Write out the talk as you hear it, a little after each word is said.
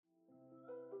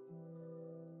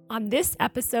on this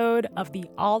episode of the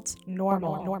Alt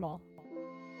Normal.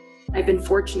 I've been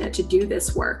fortunate to do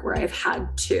this work where I've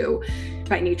had to,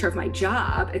 by nature of my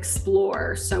job,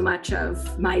 explore so much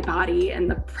of my body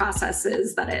and the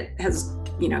processes that it has,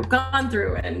 gone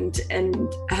through and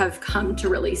have come to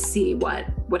really see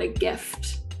what a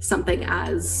gift something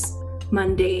as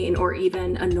mundane or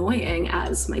even annoying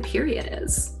as my period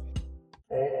is.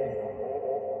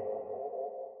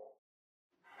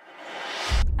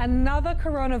 Another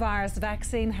coronavirus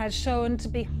vaccine has shown to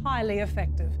be highly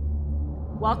effective.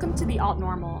 Welcome to the Alt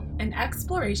Normal, an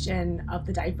exploration of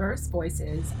the diverse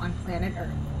voices on planet Earth.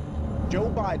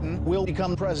 Joe Biden will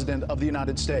become president of the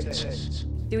United States.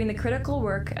 Doing the critical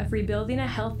work of rebuilding a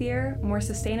healthier, more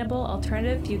sustainable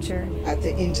alternative future at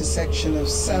the intersection of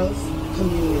self,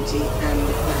 community, and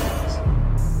the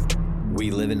planet. We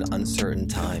live in uncertain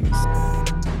times.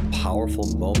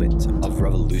 Powerful moment of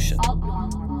revolution.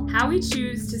 How we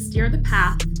choose to steer the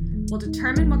path will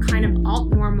determine what kind of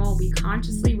alt normal we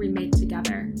consciously remake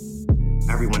together.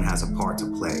 Everyone has a part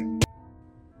to play.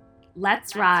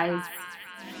 Let's rise.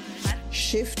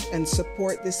 Shift and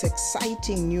support this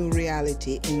exciting new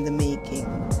reality in the making.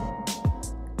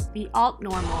 The Alt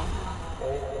Normal.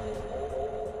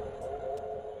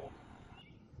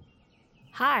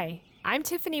 Hi, I'm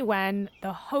Tiffany Wen,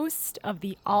 the host of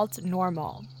The Alt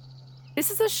Normal. This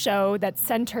is a show that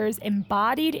centers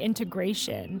embodied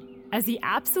integration as the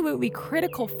absolutely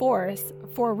critical force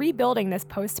for rebuilding this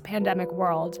post-pandemic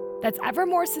world that's ever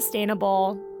more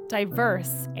sustainable,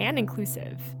 diverse, and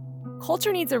inclusive.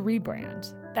 Culture needs a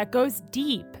rebrand that goes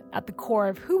deep at the core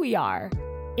of who we are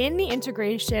in the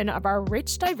integration of our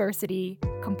rich diversity,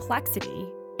 complexity,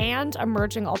 and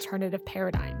emerging alternative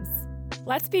paradigms.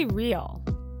 Let's be real.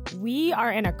 We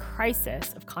are in a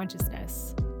crisis of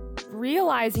consciousness,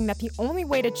 realizing that the only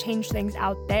way to change things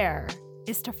out there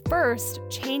is to first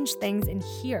change things in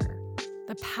here.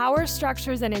 The power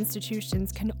structures and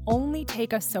institutions can only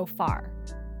take us so far.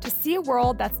 To see a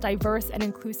world that's diverse and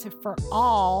inclusive for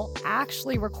all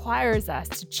actually requires us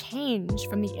to change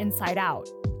from the inside out,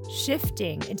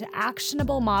 shifting into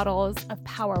actionable models of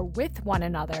power with one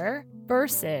another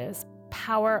versus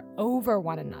power over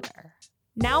one another.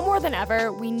 Now more than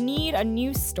ever, we need a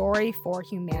new story for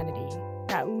humanity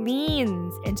that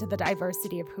leans into the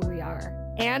diversity of who we are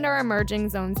and our emerging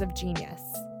zones of genius,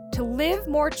 to live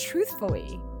more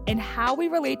truthfully in how we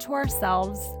relate to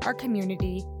ourselves, our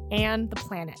community, and the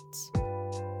planet.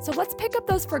 So let's pick up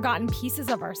those forgotten pieces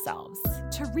of ourselves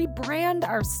to rebrand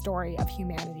our story of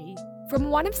humanity from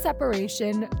one of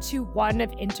separation to one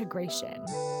of integration.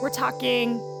 We're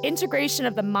talking integration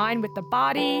of the mind with the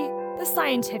body, the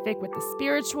scientific with the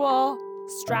spiritual,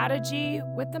 strategy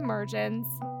with emergence,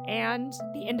 and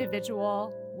the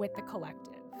individual with the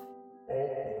collective.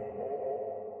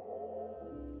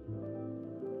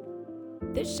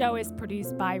 This show is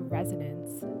produced by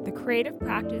Resonance, the creative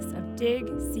practice of dig,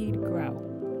 seed, grow,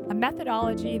 a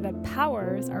methodology that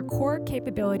powers our core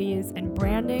capabilities in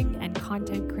branding and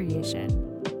content creation.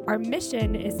 Our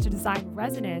mission is to design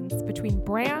resonance between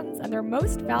brands and their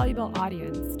most valuable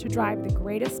audience to drive the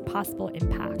greatest possible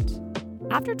impact.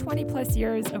 After 20 plus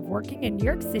years of working in New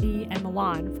York City and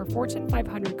Milan for Fortune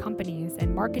 500 companies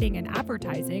in marketing and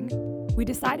advertising, we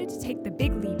decided to take the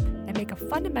big leap and make a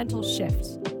fundamental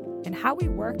shift in how we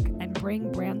work and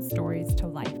bring brand stories to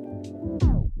life.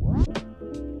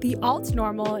 The Alt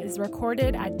Normal is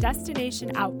recorded at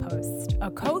Destination Outpost, a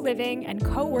co-living and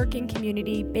co-working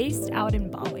community based out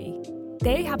in Bali.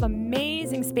 They have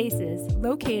amazing spaces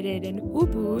located in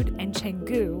Ubud and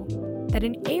Canggu that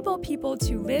enable people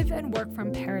to live and work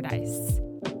from paradise,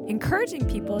 encouraging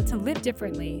people to live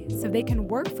differently so they can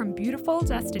work from beautiful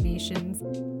destinations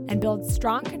and build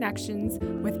strong connections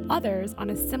with others on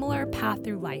a similar path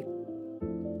through life.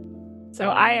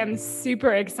 So I am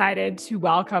super excited to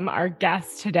welcome our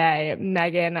guest today,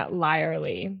 Megan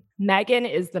Lierley. Megan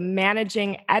is the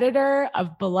managing editor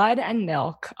of Blood and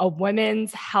Milk, a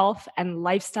women's health and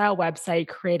lifestyle website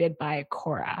created by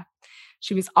Cora.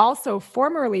 She was also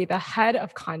formerly the head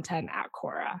of content at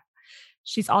Cora.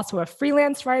 She's also a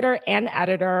freelance writer and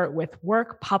editor with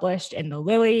work published in The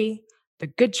Lierley, The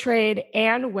Good Trade,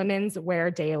 and Women's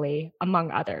Wear Daily, among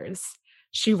others.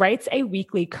 She writes a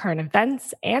weekly current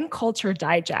events and culture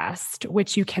digest,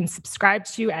 which you can subscribe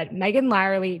to at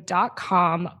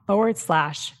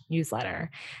meganlierley.com/newsletter.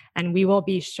 And we will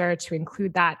be sure to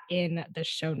include that in the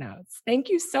show notes. Thank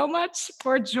you so much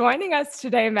for joining us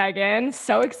today, Megan.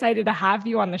 So excited to have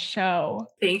you on the show.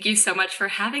 Thank you so much for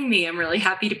having me. I'm really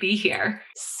happy to be here.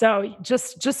 So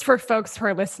just for folks who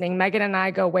are listening, Megan and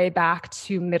I go way back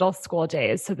to middle school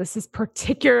days. So this is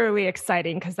particularly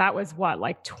exciting because that was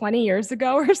 20 years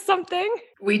ago or something?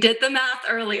 We did the math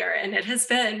earlier, and it has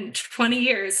been 20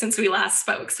 years since we last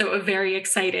spoke. So, a very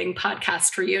exciting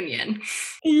podcast reunion.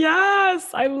 Yes,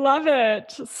 I love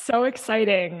it. So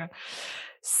exciting.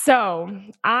 So,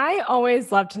 I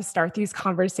always love to start these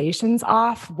conversations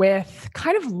off with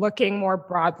kind of looking more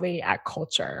broadly at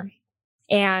culture.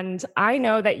 And I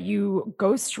know that you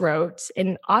ghost wrote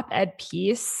an op ed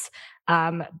piece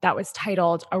that was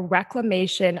titled A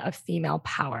Reclamation of Female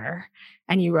Power.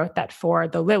 And you wrote that for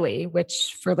the Lierley,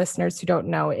 which, for listeners who don't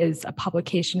know, is a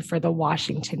publication for the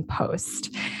Washington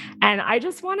Post. And I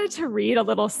just wanted to read a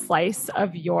little slice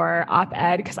of your op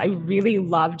ed because I really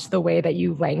loved the way that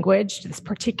you languaged this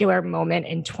particular moment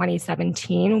in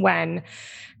 2017 when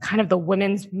kind of the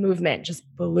women's movement just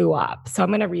blew up. So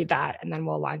I'm going to read that and then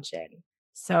we'll launch in.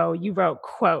 So you wrote,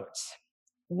 quote,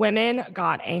 "Women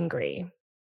got angry.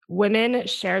 Women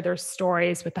shared their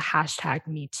stories with the hashtag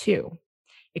 #MeToo,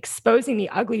 exposing the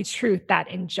ugly truth that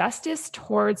injustice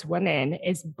towards women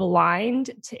is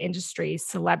blind to industry,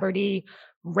 celebrity,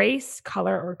 race,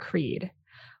 color, or creed.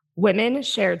 Women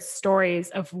shared stories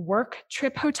of work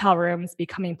trip hotel rooms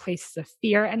becoming places of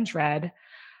fear and dread,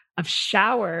 of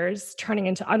showers turning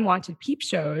into unwanted peep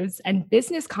shows, and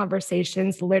business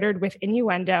conversations littered with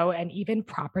innuendo and even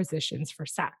propositions for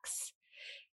sex.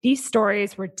 These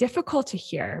stories were difficult to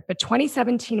hear, but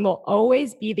 2017 will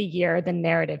always be the year the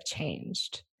narrative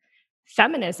changed.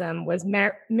 Feminism was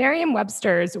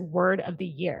Merriam-Webster's word of the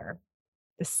year.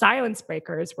 The Silence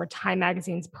Breakers were Time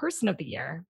Magazine's Person of the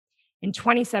Year. In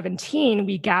 2017,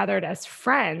 we gathered as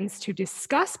friends to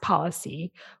discuss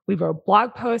policy. We wrote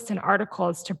blog posts and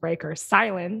articles to break our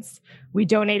silence. We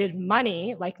donated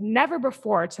money like never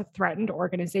before to threatened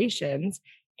organizations.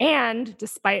 And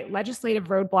despite legislative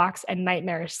roadblocks and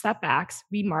nightmarish setbacks,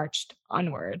 we marched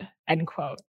onward," end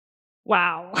quote.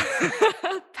 Wow.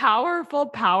 Powerful,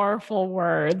 powerful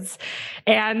words.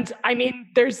 And I mean,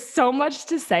 there's so much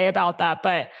to say about that,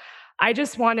 but I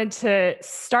just wanted to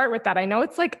start with that. I know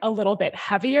it's like a little bit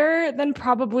heavier than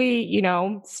probably,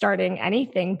 starting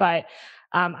anything, but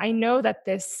I know that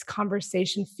this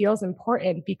conversation feels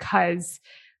important because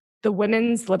the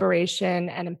women's liberation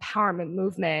and empowerment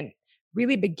movement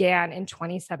really began in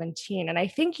 2017. And I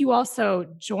think you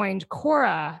also joined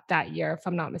Cora that year, if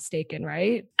I'm not mistaken,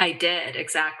 right? I did,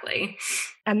 exactly.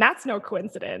 And that's no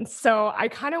coincidence. So I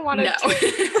kind of wanted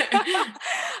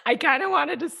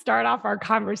to start off our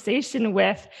conversation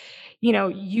with,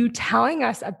 you telling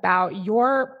us about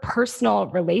your personal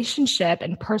relationship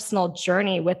and personal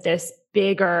journey with this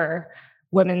bigger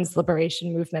women's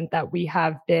liberation movement that we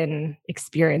have been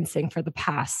experiencing for the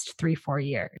past 3-4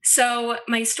 years. So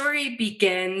my story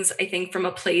begins, I think, from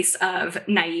a place of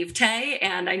naivete.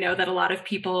 And I know that a lot of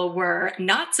people were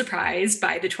not surprised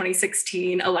by the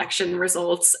 2016 election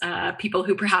results. People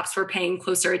who perhaps were paying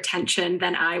closer attention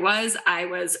than I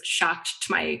was shocked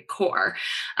to my core.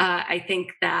 I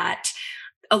think that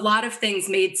a lot of things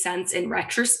made sense in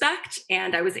retrospect.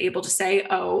 And I was able to say,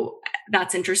 oh,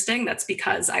 that's interesting. That's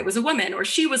because I was a woman or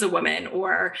she was a woman.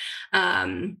 Or,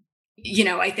 I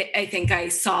think I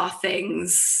saw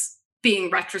things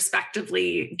being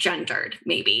retrospectively gendered,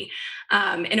 maybe,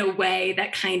 in a way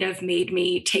that kind of made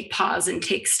me take pause and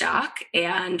take stock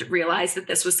and realize that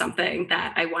this was something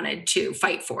that I wanted to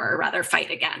fight for, or rather fight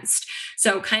against.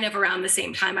 So kind of around the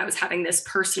same time, I was having this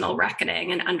personal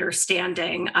reckoning and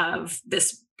understanding of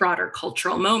this broader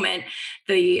cultural moment.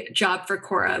 The job for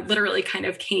Cora literally kind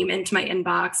of came into my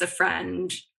inbox. A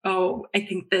friend, "Oh, I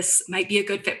think this might be a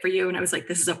good fit for you." And I was like,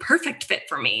 this is a perfect fit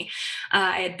for me.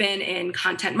 I had been in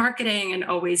content marketing and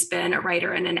always been a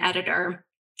writer and an editor.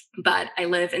 But I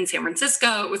live in San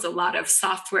Francisco. It was a lot of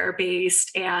software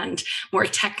based and more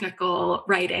technical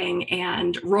writing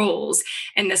and roles.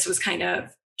 And this was kind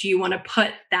of, do you want to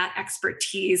put that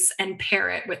expertise and pair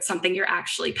it with something you're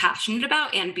actually passionate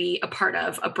about and be a part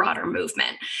of a broader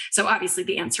movement? So obviously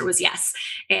the answer was yes.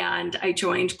 And I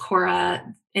joined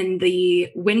Cora in the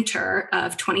winter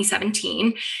of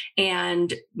 2017.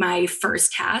 And my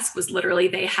first task was literally,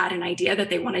 they had an idea that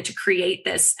they wanted to create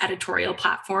this editorial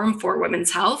platform for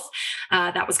women's health.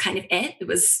 That was kind of it. It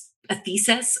was a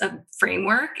thesis, a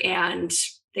framework, and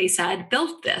they said,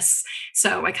 build this.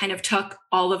 So I kind of took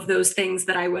all of those things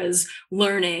that I was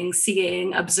learning,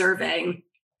 seeing, observing,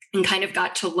 and kind of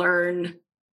got to learn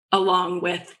along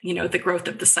with, the growth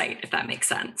of the site, if that makes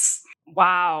sense.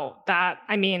 Wow.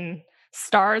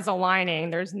 Stars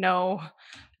aligning. There's no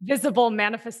visible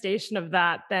manifestation of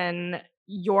that than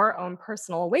your own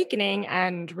personal awakening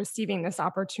and receiving this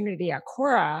opportunity at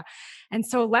Cora. And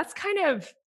so let's kind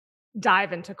of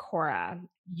dive into Cora.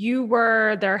 You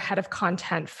were their head of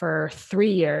content for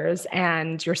 3 years,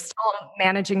 and you're still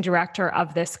managing director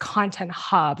of this content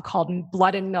hub called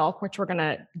Blood and Milk, which we're going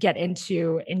to get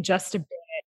into in just a bit.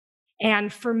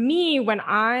 And for me, when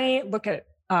I look at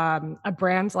a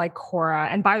brand like Cora,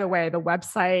 and by the way, the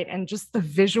website and just the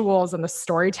visuals and the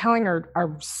storytelling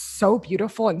are so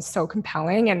beautiful and so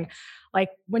compelling. And like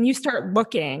when you start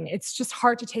looking, it's just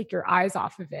hard to take your eyes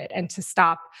off of it and to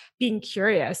stop being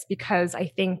curious, because I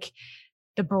think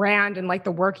the brand and like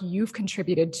the work you've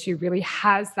contributed to really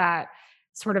has that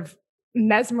sort of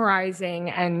mesmerizing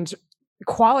and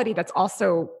quality that's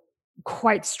also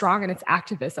quite strong in its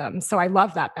activism. So I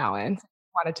love that balance.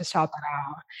 Wanted to shout that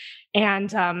out.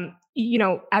 And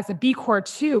as a B Corp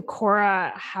too,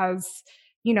 Cora has,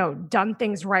 done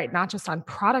things right, not just on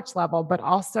product level, but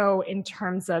also in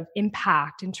terms of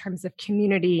impact, in terms of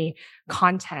community,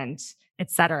 content,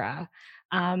 et cetera.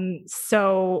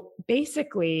 So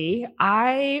basically,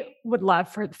 I would love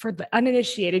for the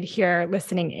uninitiated here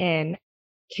listening in,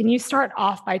 can you start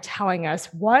off by telling us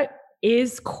what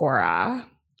is Cora,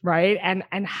 right?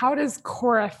 And how does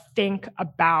Cora think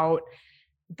about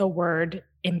the word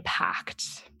impact?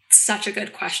 Such a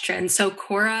good question. So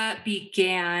Cora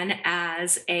began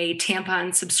as a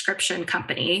tampon subscription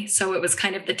company. So it was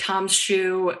kind of the Tom's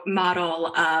Shoe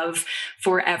model of,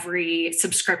 for every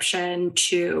subscription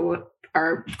to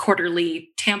our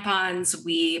quarterly tampons,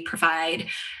 we provide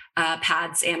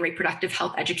pads and reproductive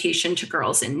health education to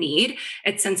girls in need.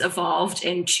 It's since evolved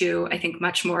into, I think,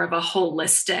 much more of a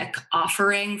holistic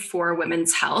offering for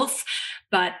women's health.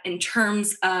 But in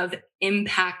terms of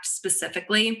impact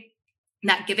specifically,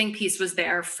 that giving piece was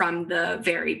there from the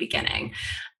very beginning.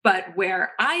 But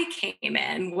where I came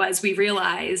in was we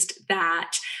realized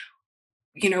that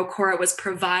Cora was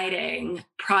providing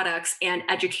products and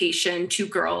education to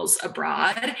girls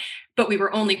abroad, but we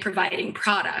were only providing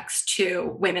products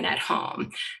to women at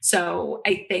home. So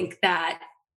I think that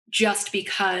just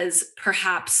because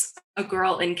perhaps a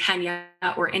girl in Kenya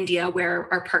or India, where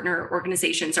our partner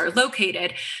organizations are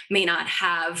located, may not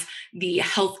have the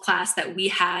health class that we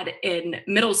had in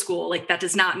middle school, like that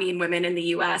does not mean women in the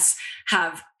US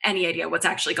have any idea what's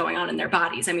actually going on in their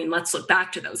bodies. I mean, let's look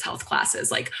back to those health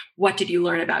classes. Like, what did you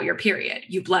learn about your period?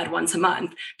 You bled once a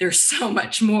month. There's so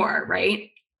much more,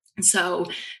 right? And so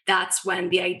that's when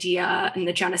the idea and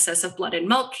the genesis of Blood and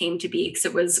Milk came to be,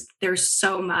 because there's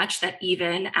so much that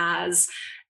even as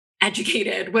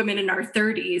educated women in our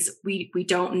 30s, we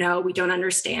don't know, we don't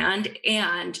understand,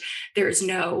 and there's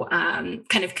no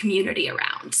kind of community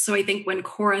around. So I think when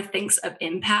Cora thinks of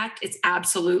impact, it's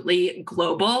absolutely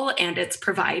global, and it's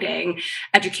providing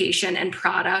education and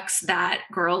products that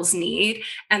girls need.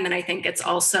 And then I think it's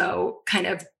also kind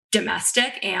of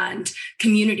domestic and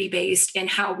community-based in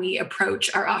how we approach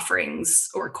our offerings,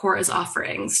 or Cora's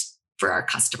offerings, for our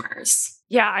customers.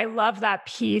 Yeah, I love that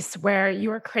piece where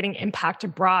you are creating impact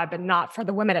abroad, but not for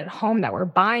the women at home that were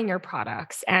buying your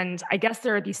products. And I guess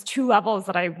there are these two levels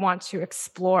that I want to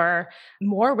explore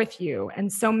more with you.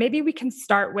 And so maybe we can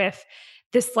start with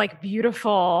this like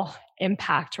beautiful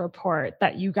impact report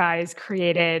that you guys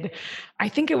created. I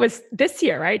think it was this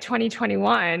year, right?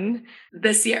 2021.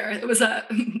 This year. It was a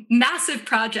massive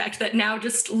project that now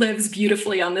just lives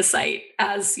beautifully on the site,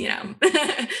 as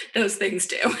those things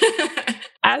do.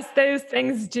 As those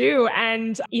things do.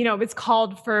 And, it's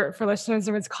called, for listeners,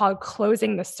 it was called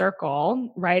Closing the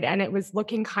Circle, right? And it was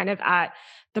looking kind of at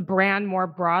the brand more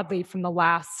broadly from the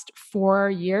last 4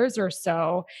 years or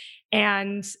so.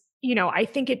 And, I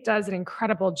think it does an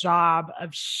incredible job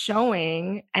of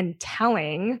showing and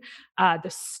telling the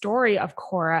story of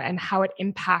Cora and how it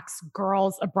impacts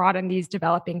girls abroad in these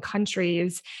developing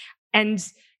countries, and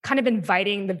kind of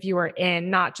inviting the viewer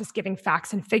in, not just giving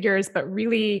facts and figures, but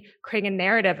really creating a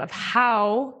narrative of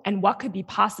how and what could be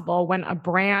possible when a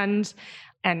brand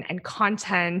and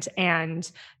content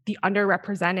and the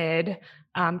underrepresented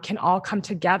can all come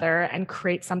together and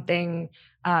create something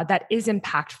that is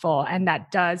impactful and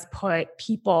that does put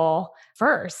people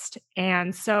first.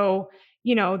 And so,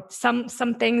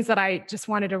 some things that I just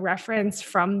wanted to reference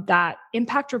from that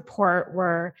impact report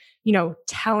were,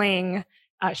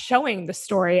 showing the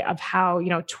story of how,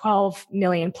 12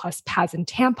 million plus pads and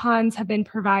tampons have been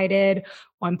provided,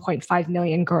 1.5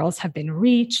 million girls have been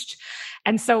reached.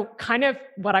 And so kind of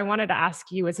what I wanted to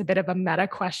ask you is a bit of a meta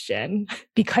question,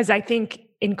 because I think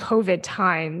in COVID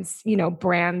times,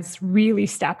 brands really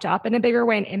stepped up in a bigger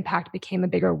way and impact became a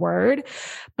bigger word.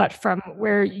 But from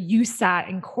where you sat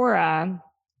in Cora,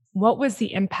 What was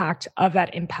the impact of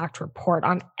that impact report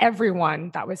on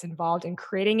everyone that was involved in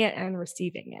creating it and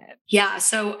receiving it? Yeah,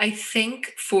 so I think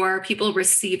for people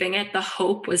receiving it, the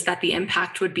hope was that the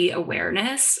impact would be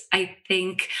awareness. I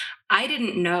think I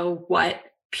didn't know what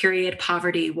period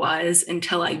poverty was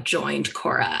until I joined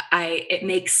Cora. It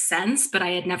makes sense, but I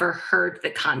had never heard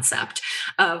the concept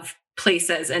of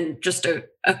places. And just a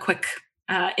quick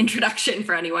introduction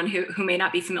for anyone who may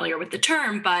not be familiar with the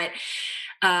term, but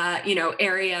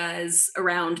areas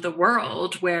around the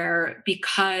world where,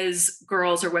 because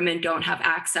girls or women don't have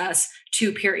access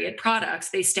to period products,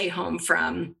 they stay home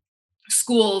from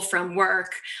school, from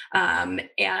work,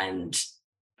 and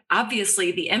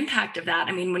obviously the impact of that.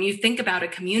 I mean, when you think about a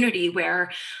community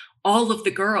where all of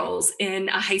the girls in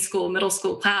a high school, middle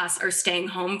school class are staying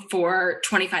home for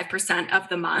 25% of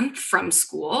the month from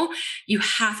school, you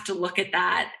have to look at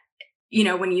that,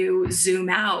 when you zoom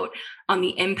out on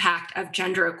the impact of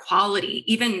gender equality,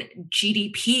 even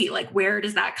GDP, like where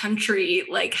does that country,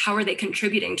 like how are they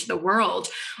contributing to the world?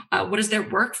 What does their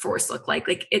workforce look like?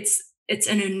 Like it's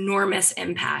an enormous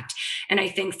impact. And I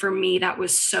think for me, that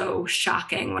was so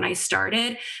shocking when I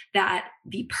started, that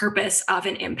the purpose of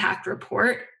an impact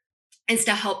report is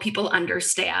to help people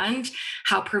understand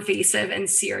how pervasive and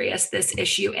serious this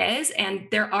issue is. And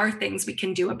there are things we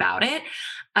can do about it.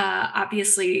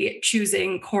 Obviously,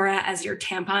 choosing Cora as your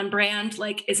tampon brand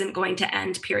isn't going to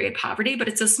end period poverty, but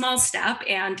it's a small step.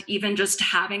 And even just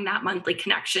having that monthly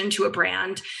connection to a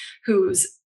brand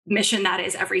whose mission that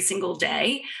is every single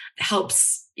day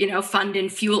helps fund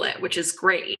and fuel it, which is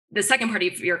great. The second part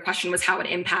of your question was how it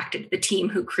impacted the team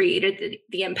who created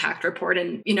the impact report.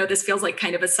 And this feels like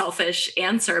kind of a selfish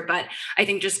answer, but I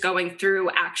think just going through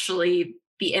actually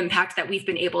the impact that we've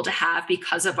been able to have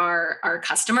because of our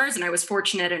customers. And I was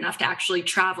fortunate enough to actually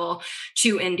travel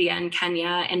to India and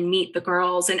Kenya and meet the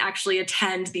girls and actually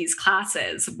attend these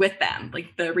classes with them,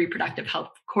 like the reproductive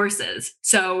health courses.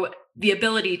 So the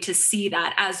ability to see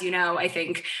that, as you know, I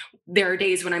think there are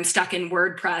days when I'm stuck in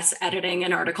WordPress editing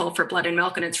an article for Blood and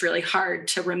Milk, and it's really hard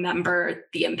to remember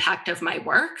the impact of my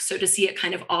work. So to see it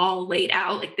kind of all laid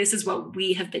out, like this is what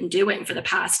we have been doing for the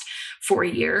past 4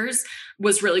 years,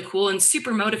 was really cool and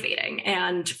super motivating.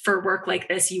 And for work like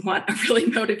this, you want a really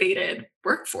motivated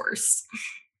workforce.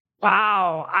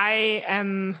 Wow. I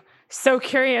am so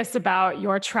curious about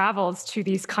your travels to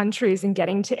these countries and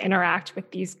getting to interact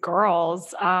with these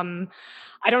girls.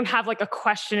 I don't have a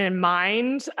question in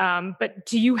mind, but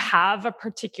do you have a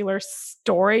particular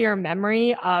story or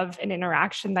memory of an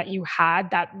interaction that you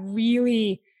had that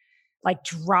really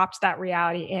dropped that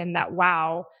reality in that,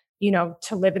 wow,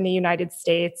 to live in the United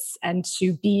States and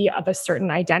to be of a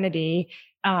certain identity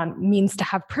means to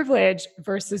have privilege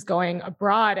versus going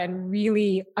abroad and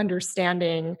really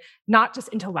understanding, not just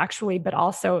intellectually, but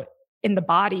also in the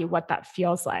body, what that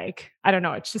feels like. I don't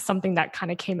know. It's just something that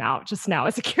kind of came out just now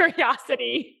as a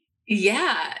curiosity.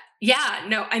 Yeah.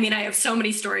 No, I mean, I have so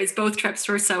many stories. Both trips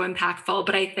were so impactful,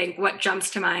 but I think what jumps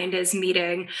to mind is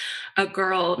meeting a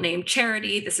girl named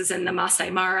Charity. This is in the Masai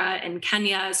Mara in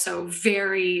Kenya. So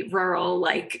very rural,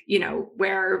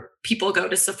 where people go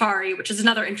to safari, which is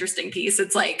another interesting piece.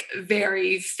 It's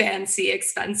very fancy,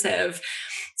 expensive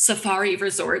safari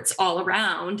resorts all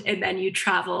around. And then you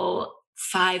travel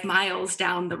 5 miles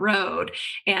down the road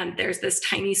and there's this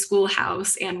tiny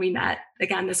schoolhouse, and we met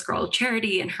again this girl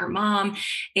Charity and her mom,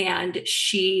 and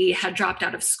she had dropped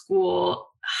out of school.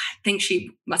 I think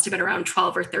she must have been around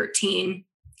 12 or 13,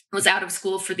 was out of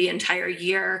school for the entire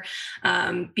year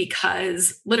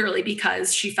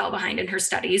because she fell behind in her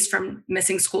studies from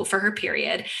missing school for her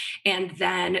period. And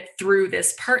then through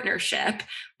this partnership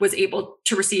was able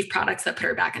to receive products that put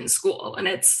her back in school. And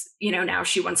it's, now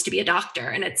she wants to be a doctor.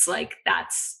 And it's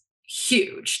that's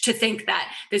huge to think that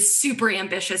this super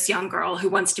ambitious young girl who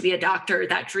wants to be a doctor,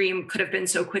 that dream could have been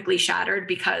so quickly shattered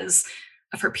because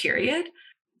of her period.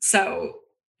 So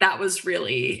that was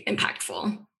really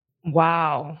impactful.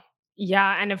 Wow.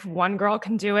 Yeah. And if one girl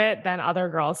can do it, then other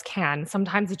girls can.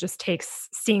 Sometimes it just takes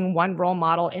seeing one role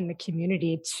model in the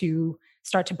community to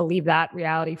start to believe that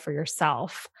reality for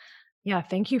yourself. Yeah.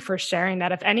 Thank you for sharing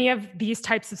that. If any of these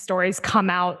types of stories come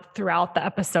out throughout the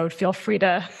episode, feel free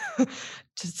to,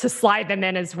 to slide them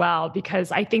in as well,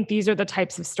 because I think these are the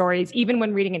types of stories, even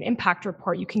when reading an impact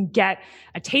report, you can get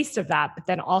a taste of that, but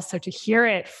then also to hear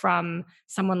it from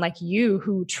someone like you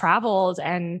who traveled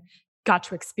and got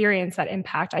to experience that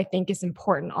impact, I think is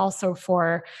important also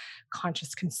for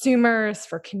conscious consumers,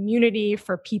 for community,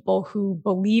 for people who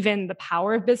believe in the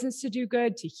power of business to do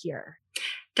good to hear.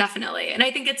 Definitely. And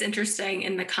I think it's interesting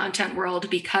in the content world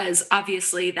because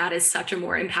obviously that is such a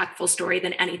more impactful story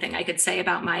than anything I could say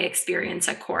about my experience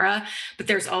at Cora. But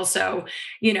there's also,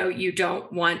 you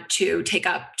don't want to take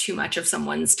up too much of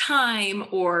someone's time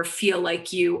or feel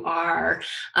like you are,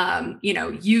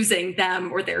 using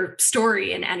them or their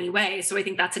story in any way. So I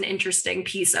think that's an interesting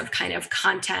piece of kind of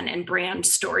content and brand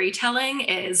storytelling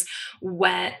is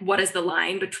what is the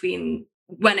line between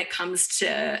when it comes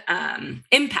to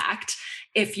impact,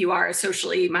 if you are a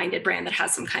socially minded brand that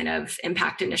has some kind of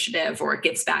impact initiative or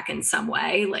gives back in some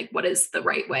way, like what is the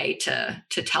right way to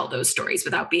tell those stories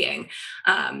without being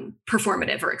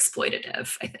performative or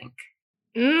exploitative, I think.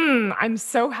 I'm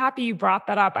so happy you brought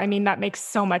that up. I mean, that makes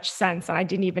so much sense. And I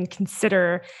didn't even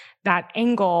consider that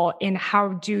angle in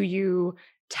how do you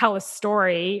tell a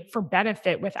story for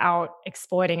benefit without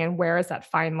exploiting, and where is that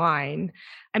fine line?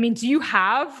 I mean, do you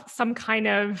have some kind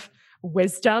of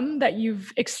wisdom that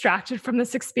you've extracted from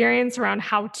this experience around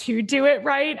how to do it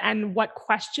right, and what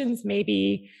questions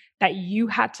maybe that you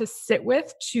had to sit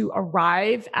with to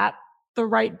arrive at the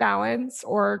right balance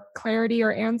or clarity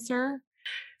or answer?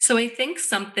 So I think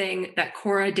something that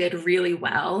Cora did really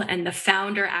well, and the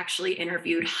founder actually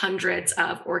interviewed hundreds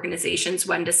of organizations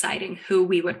when deciding who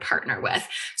we would partner with.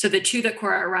 So the two that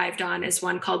Cora arrived on is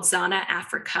one called Zana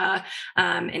Africa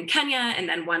in Kenya, and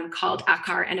then one called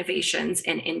Akar Innovations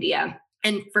in India.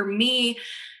 And for me,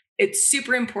 it's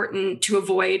super important to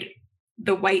avoid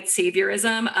the white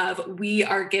saviorism of we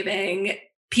are giving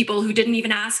people who didn't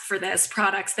even ask for this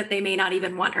products that they may not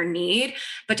even want or need,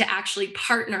 but to actually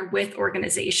partner with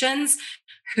organizations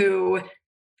who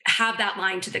have that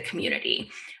line to the community.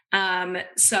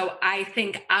 So I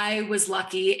think I was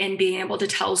lucky in being able to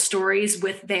tell stories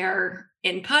with their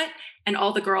input, and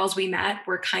all the girls we met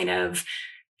were kind of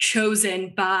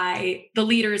chosen by the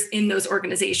leaders in those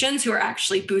organizations who are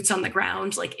actually boots on the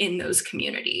ground, like in those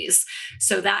communities.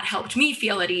 So that helped me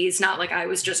feel at ease, not like I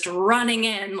was just running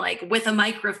in like with a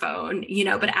microphone,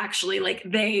 but actually like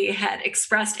they had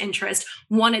expressed interest,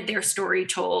 wanted their story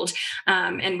told.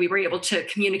 And we were able to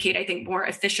communicate, I think, more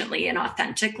efficiently and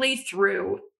authentically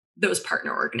through those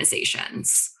partner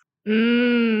organizations.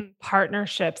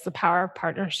 Partnerships, the power of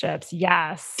partnerships.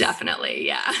 Yes. Definitely.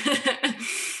 Yeah.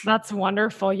 That's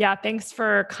wonderful. Yeah. Thanks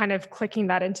for kind of clicking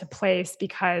that into place,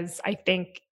 because I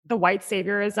think the white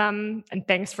saviorism, and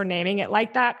thanks for naming it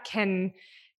like that, can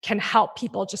help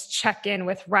people just check in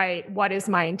with, right, what is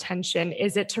my intention?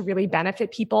 Is it to really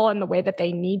benefit people in the way that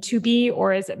they need to be?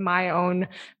 Or is it my own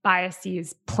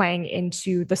biases playing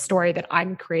into the story that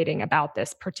I'm creating about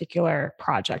this particular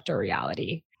project or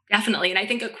reality? Definitely. And I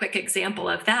think a quick example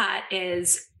of that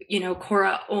is,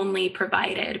 Cora only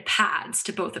provided pads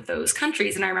to both of those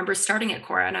countries. And I remember starting at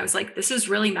Cora and I was like, this is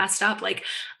really messed up. Like,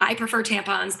 I prefer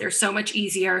tampons. They're so much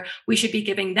easier. We should be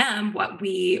giving them what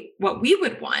we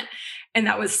would want. And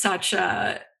that was such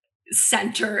a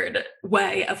centered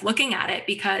way of looking at it,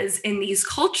 because in these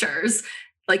cultures,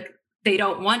 like, they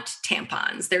don't want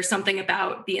tampons. There's something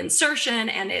about the insertion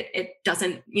and it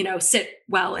doesn't, sit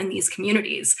well in these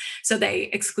communities. So they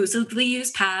exclusively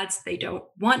use pads. They don't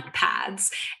want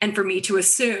pads. And for me to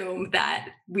assume that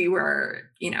we were,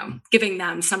 giving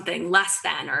them something less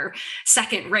than or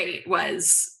second rate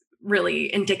was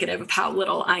really indicative of how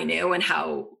little I knew and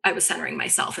how I was centering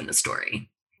myself in the story.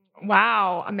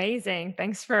 Wow, amazing.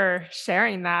 Thanks for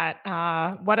sharing that.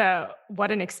 What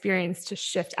an experience to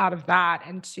shift out of that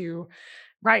and to,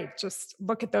 right, just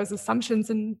look at those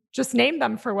assumptions and just name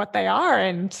them for what they are,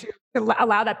 and to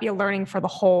allow that be a learning for the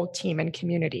whole team and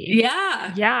community.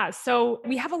 Yeah. Yeah. So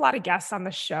we have a lot of guests on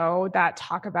the show that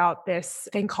talk about this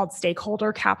thing called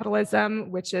stakeholder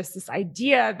capitalism, which is this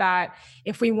idea that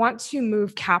if we want to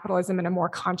move capitalism in a more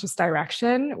conscious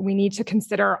direction, we need to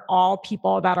consider all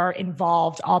people that are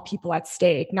involved, all people at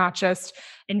stake, not just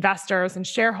investors and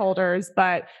shareholders,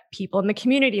 but people in the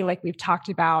community, like we've talked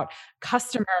about,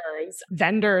 customers,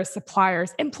 vendors,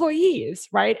 suppliers, employees,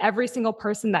 right? Every single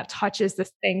person that touches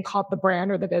this thing called the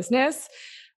brand or the business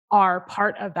are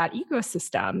part of that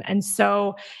ecosystem. And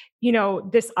so,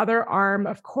 this other arm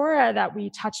of Cora that we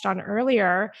touched on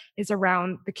earlier is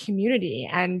around the community,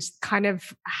 and kind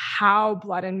of how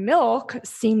Blood and Milk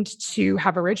seemed to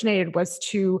have originated was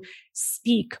to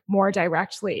speak more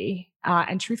directly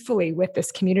and truthfully with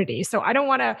this community. So I don't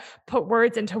want to put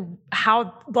words into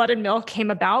how Blood and Milk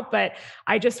came about, but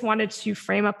I just wanted to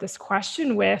frame up this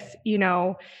question with,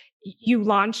 you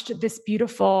launched this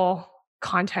beautiful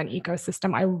content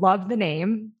ecosystem. I love the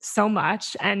name so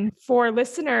much. And for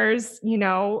listeners,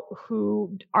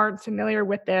 who aren't familiar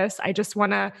with this, I just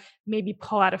want to maybe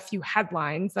pull out a few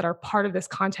headlines that are part of this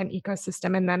content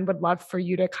ecosystem, and then would love for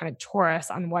you to kind of tour us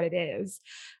on what it is.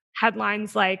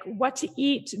 Headlines like what to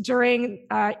eat during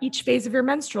each phase of your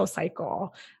menstrual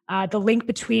cycle, the link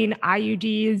between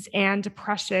IUDs and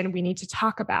depression we need to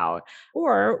talk about,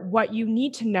 or what you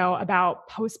need to know about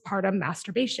postpartum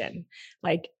masturbation,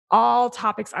 like all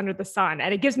topics under the sun.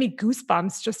 And it gives me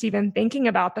goosebumps just even thinking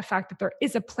about the fact that there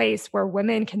is a place where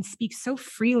women can speak so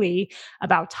freely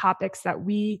about topics that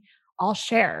we all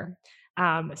share.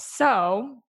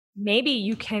 So maybe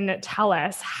you can tell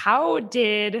us, how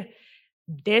did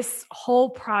this whole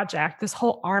project, this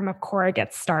whole arm of Cora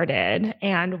get started,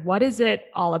 and what is it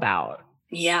all about?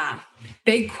 Yeah,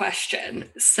 big question.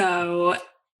 So,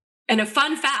 and a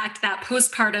fun fact, that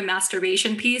postpartum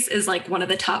masturbation piece is like one of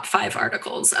the top 5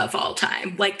 articles of all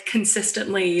time. Like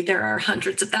consistently, there are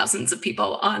hundreds of thousands of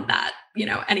people on that,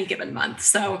 any given month.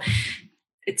 So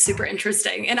it's super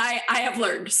interesting. And I have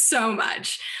learned so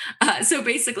much. So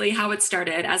basically how it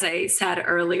started, as I said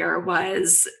earlier,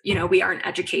 was, we aren't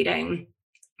educating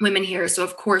women here. So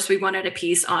of course we wanted a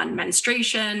piece on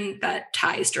menstruation that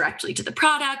ties directly to the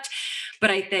product. But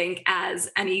I think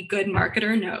as any good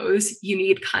marketer knows, you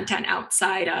need content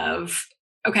outside of,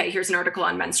 okay, here's an article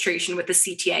on menstruation with the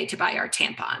CTA to buy our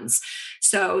tampons.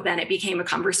 So then it became a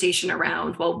conversation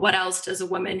around, well, what else does a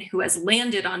woman who has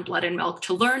landed on blood and milk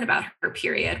to learn about her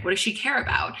period? What does she care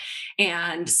about?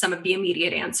 And some of the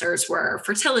immediate answers were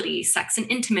fertility, sex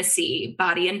and intimacy,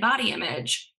 body and body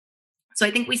image. So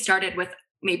I think we started with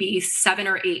maybe 7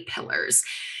 or 8 pillars.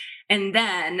 And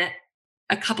then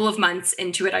a couple of months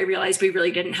into it, I realized we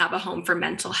really didn't have a home for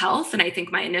mental health. And I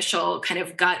think my initial kind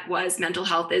of gut was mental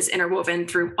health is interwoven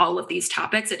through all of these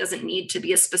topics. It doesn't need to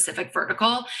be a specific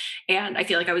vertical. And I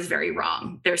feel like I was very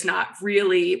wrong. There's not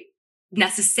really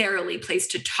necessarily place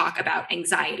to talk about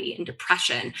anxiety and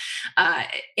depression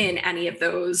in any of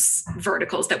those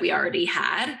verticals that we already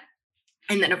had.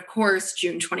 And then, of course,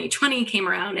 June 2020 came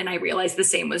around and I realized the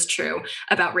same was true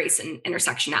about race and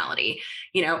intersectionality.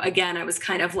 Again, I was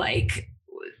kind of like,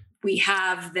 we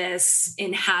have this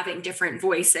in having different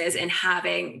voices and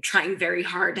trying very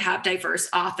hard to have diverse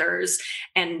authors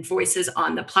and voices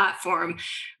on the platform.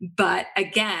 But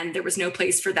again, there was no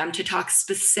place for them to talk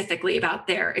specifically about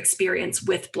their experience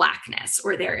with Blackness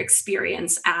or their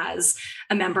experience as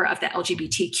a member of the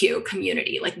LGBTQ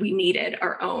community. Like we needed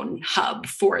our own hub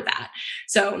for that.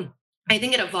 So I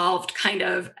think it evolved kind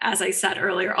of, as I said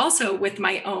earlier, also with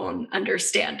my own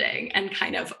understanding and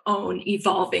kind of own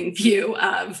evolving view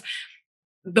of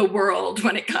the world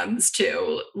when it comes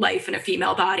to life in a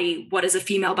female body. What does a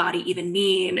female body even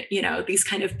mean? These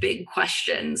kind of big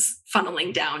questions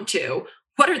funneling down to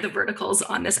what are the verticals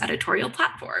on this editorial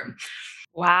platform?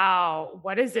 Wow.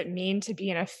 What does it mean to be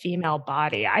in a female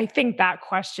body? I think that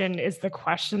question is the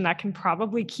question that can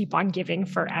probably keep on giving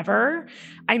forever.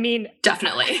 I mean,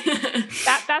 definitely.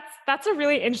 that's a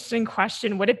really interesting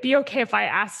question. Would it be okay if I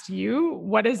asked you,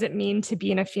 what does it mean to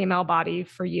be in a female body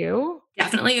for you?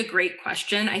 Definitely a great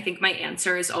question. I think my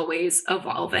answer is always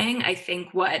evolving. I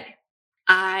think what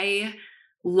I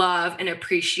love and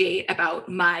appreciate about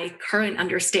my current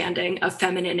understanding of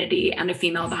femininity and a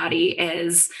female body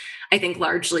is, I think,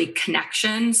 largely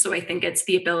connection. So I think it's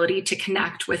the ability to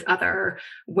connect with other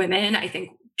women. I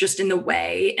think just in the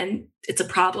way, and it's a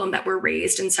problem that we're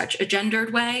raised in such a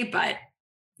gendered way, but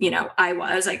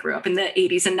I grew up in the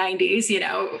 80s and 90s,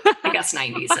 I guess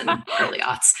 90s and early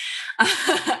aughts.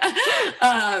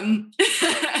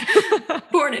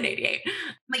 Born in 88.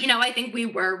 But, I think we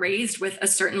were raised with a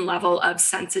certain level of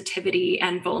sensitivity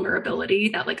and vulnerability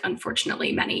that,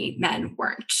 unfortunately, many men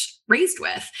weren't raised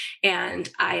with. And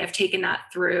I have taken that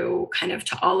through kind of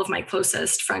to all of my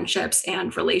closest friendships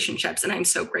and relationships. And I'm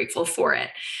so grateful for it.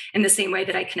 In the same way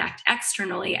that I connect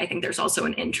externally, I think there's also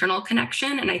an internal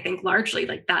connection. And I think largely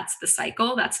that's the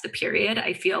cycle, that's the period.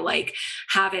 I feel like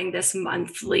having this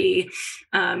monthly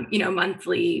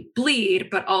bleed,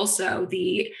 but also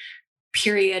the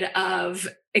period of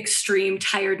extreme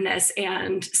tiredness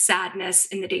and sadness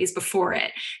in the days before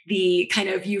it, the kind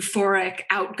of euphoric,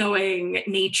 outgoing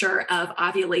nature of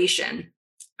ovulation,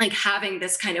 like having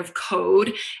this kind of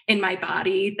code in my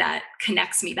body that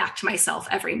connects me back to myself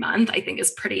every month, I think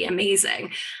is pretty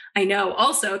amazing. I know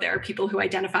also there are people who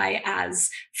identify as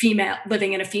female,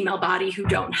 living in a female body, who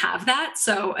don't have that.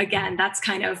 So again, that's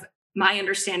kind of my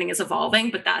understanding is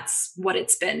evolving, but that's what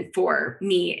it's been for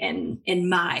me in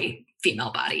my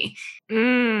female body.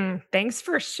 Thanks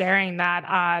for sharing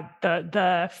that.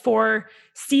 The 4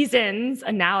 seasons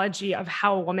analogy of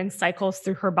how a woman cycles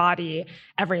through her body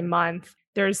every month.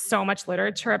 There's so much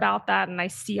literature about that. And I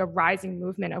see a rising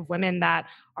movement of women that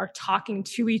are talking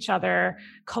to each other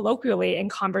colloquially in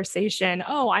conversation.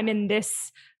 Oh, I'm in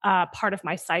this part of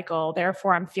my cycle.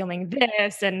 Therefore, I'm feeling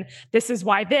this, and this is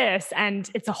why this. And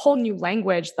it's a whole new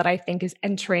language that I think is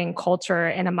entering culture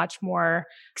in a much more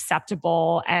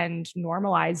acceptable and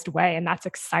normalized way. And that's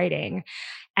exciting.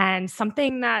 And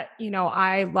something that,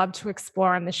 I love to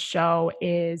explore on the show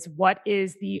is what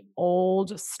is the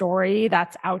old story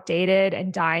that's outdated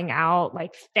and dying out?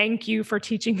 Like, thank you for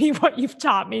teaching me what you've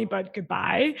taught me, but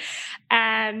goodbye.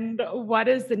 And what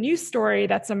is the new story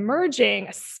that's emerging,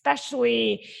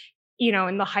 especially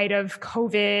in the height of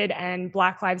COVID and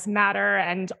Black Lives Matter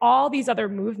and all these other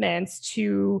movements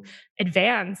to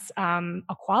advance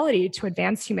equality, to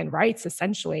advance human rights,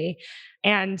 essentially.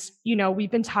 And, we've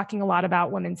been talking a lot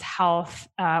about women's health,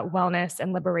 wellness,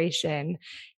 and liberation.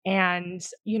 And,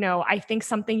 I think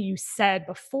something you said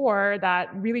before that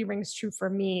really rings true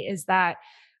for me is that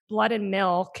blood and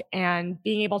milk and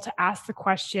being able to ask the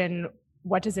question,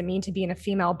 what does it mean to be in a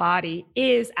female body,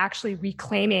 is actually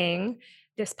reclaiming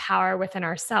this power within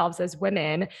ourselves as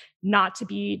women, not to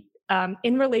be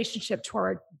in relationship to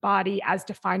our body as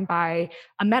defined by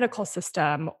a medical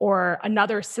system or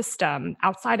another system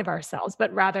outside of ourselves,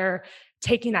 but rather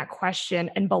taking that question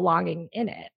and belonging in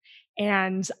it.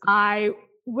 And I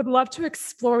would love to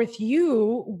explore with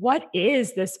you, what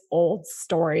is this old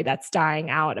story that's dying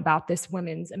out about this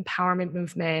women's empowerment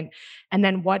movement? And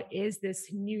then what is this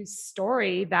new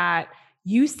story that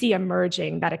you see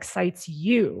emerging that excites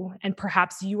you, and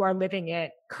perhaps you are living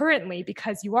it currently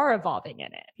because you are evolving in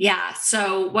it? Yeah.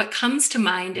 So what comes to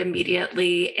mind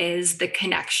immediately is the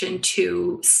connection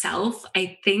to self.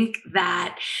 I think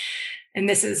that, and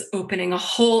this is opening a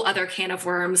whole other can of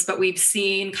worms, but we've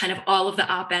seen kind of all of the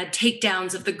op-ed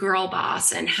takedowns of the girl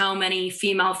boss, and how many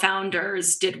female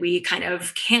founders did we kind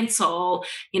of cancel,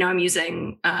 I'm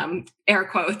using air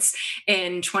quotes,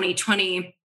 in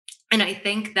 2020. And I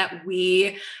think that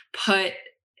we put,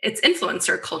 it's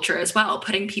influencer culture as well,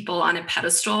 putting people on a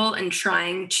pedestal and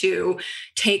trying to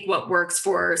take what works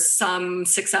for some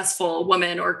successful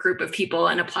woman or group of people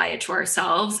and apply it to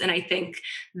ourselves. And I think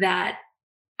that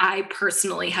I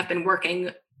personally have been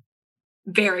working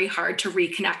very hard to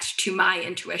reconnect to my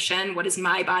intuition. What is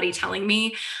my body telling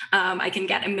me? I can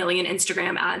get a million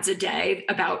Instagram ads a day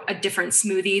about a different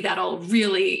smoothie that'll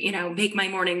really, make my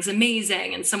mornings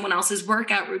amazing, and someone else's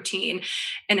workout routine.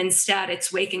 And instead,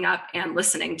 it's waking up and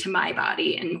listening to my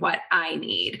body and what I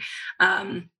need.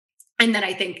 And then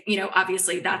I think,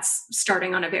 obviously that's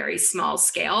starting on a very small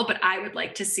scale, but I would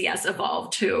like to see us evolve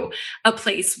to a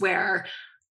place where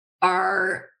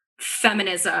our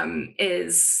feminism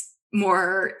is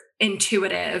more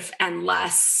intuitive and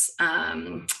less,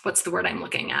 what's the word I'm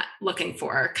looking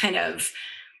for? Kind of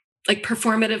like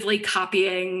performatively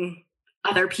copying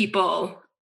other people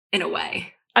in a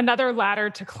way. Another ladder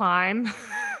to climb.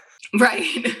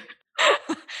 Right.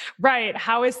 Right.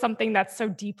 How is something that's so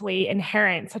deeply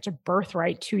inherent, such a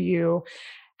birthright to you,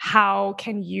 how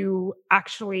can you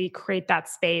actually create that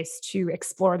space to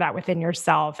explore that within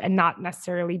yourself and not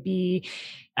necessarily be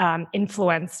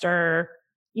influenced or,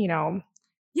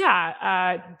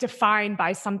 defined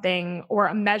by something or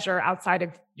a measure outside of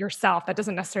yourself that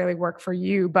doesn't necessarily work for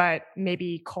you, but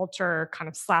maybe culture kind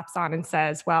of slaps on and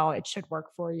says, well, it should work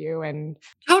for you. And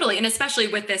totally. And especially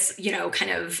with this,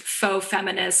 kind of faux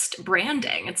feminist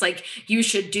branding, it's like, you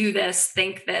should do this,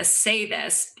 think this, say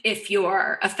this, if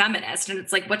you're a feminist. And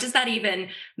it's like, what does that even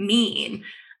mean?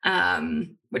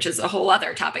 Which is a whole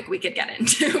other topic we could get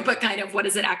into, but kind of what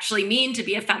does it actually mean to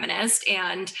be a feminist,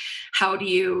 and how do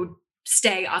you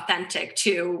stay authentic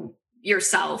to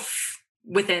yourself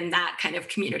within that kind of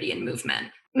community and movement?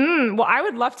 Well, I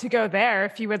would love to go there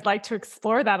if you would like to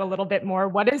explore that a little bit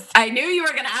more. I knew you were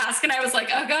going to ask, and I was like,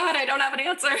 oh God, I don't have an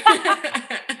answer.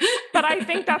 But I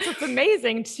think that's what's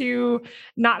amazing, to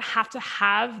not have to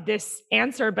have this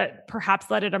answer, but perhaps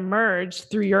let it emerge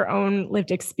through your own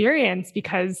lived experience.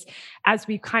 Because as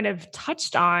we kind of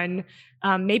touched on,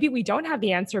 maybe we don't have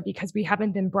the answer because we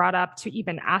haven't been brought up to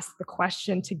even ask the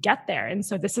question to get there. And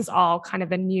so this is all kind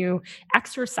of a new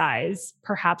exercise,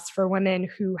 perhaps for women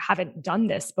who haven't done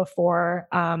this before.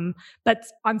 But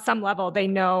on some level, they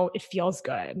know it feels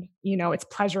good. It's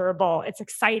pleasurable. It's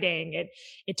exciting.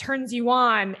 It turns you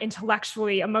on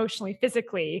intellectually, emotionally,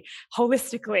 physically,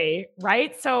 holistically,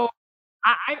 right? So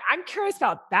I'm curious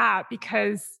about that,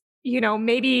 because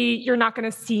maybe you're not going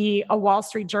to see a Wall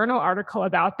Street Journal article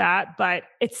about that, but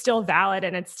it's still valid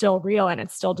and it's still real and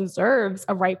it still deserves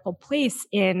a rightful place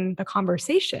in the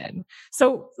conversation.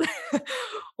 So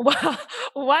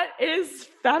what is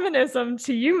feminism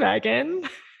to you, Megan?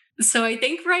 So I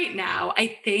think right now,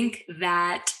 I think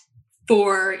that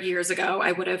 4 years ago,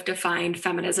 I would have defined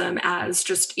feminism as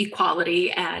just equality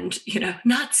and,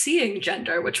 not seeing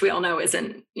gender, which we all know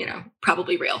isn't,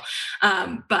 probably real.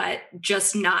 But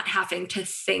just not having to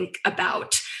think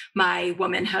about my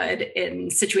womanhood in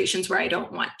situations where I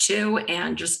don't want to,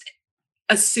 and just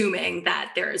assuming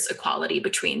that there's equality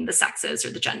between the sexes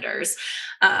or the genders.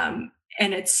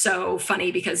 And it's so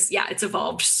funny because, it's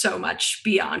evolved so much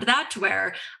beyond that, to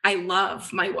where I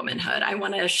love my womanhood. I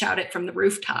want to shout it from the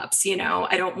rooftops.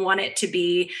 I don't want it to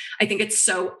be, I think it's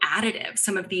so additive.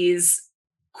 Some of these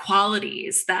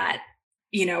qualities that,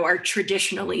 are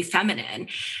traditionally feminine.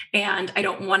 And I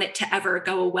don't want it to ever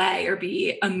go away or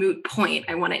be a moot point.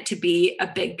 I want it to be a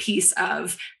big piece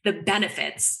of the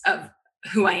benefits of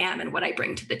who I am and what I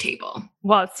bring to the table.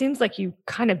 Well, it seems like you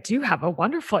kind of do have a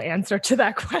wonderful answer to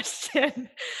that question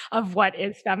of what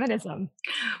is feminism.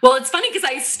 Well, it's funny because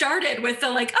I started with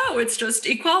the it's just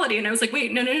equality. And I was like,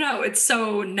 wait, no, it's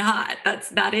so not.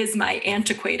 That is my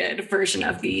antiquated version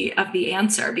of the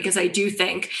answer, because I do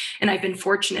think, and I've been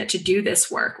fortunate to do this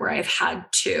work where I've had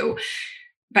to,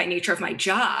 by nature of my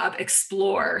job,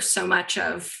 explore so much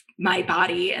of my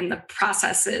body and the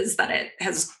processes that it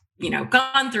has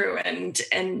gone through,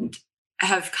 and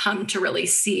have come to really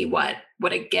see what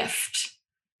a gift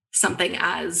something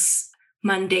as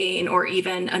mundane or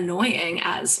even annoying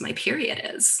as my period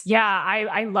is. Yeah,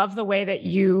 I love the way that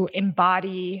you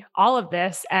embody all of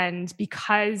this. And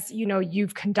because,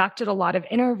 you've conducted a lot of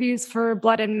interviews for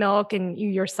Blood and Milk, and you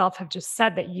yourself have just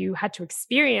said that you had to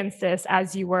experience this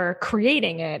as you were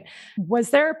creating it. Was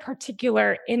there a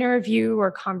particular interview or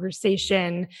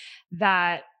conversation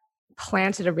that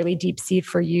planted a really deep seed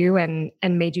for you and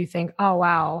made you think, oh,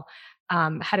 wow,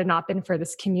 had it not been for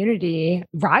this community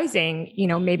rising,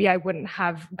 maybe I wouldn't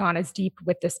have gone as deep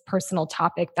with this personal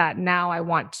topic that now I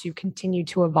want to continue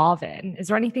to evolve in? Is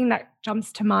there anything that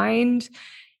jumps to mind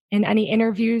in any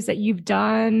interviews that you've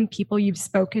done, people you've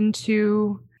spoken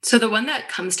to? So the one that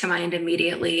comes to mind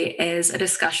immediately is a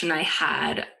discussion I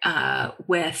had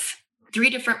with 3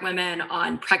 different women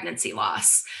on pregnancy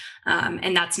loss.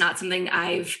 And that's not something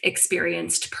I've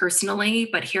experienced personally,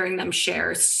 but hearing them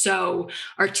share so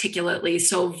articulately,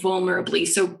 so vulnerably,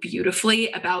 so beautifully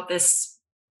about this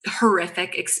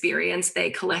horrific experience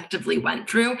they collectively went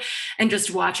through, and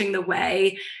just watching the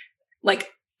way,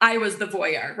 I was the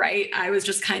voyeur, right? I was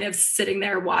just kind of sitting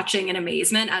there watching in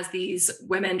amazement as these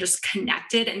women just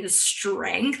connected, and the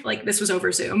strength, this was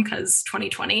over Zoom because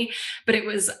 2020, but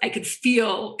I could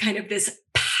feel kind of this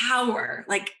power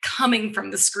coming from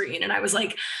the screen. And I was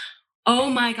like, oh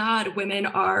my God, women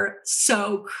are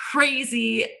so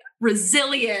crazy,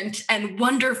 resilient, and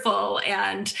wonderful.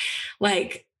 And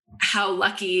how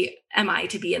lucky am I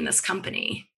to be in this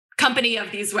company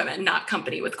of these women, not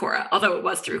company with Cora, although it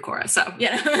was through Cora. So,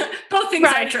 both things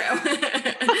are true.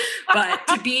 But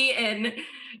to be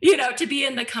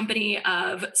in the company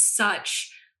of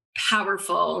such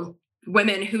powerful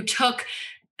women who took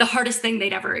the hardest thing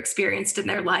they'd ever experienced in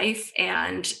their life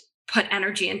and put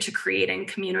energy into creating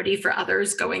community for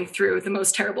others going through the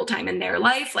most terrible time in their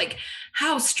life.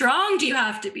 How strong do you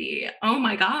have to be? Oh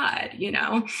my God.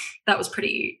 That was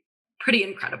pretty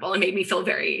incredible, and made me feel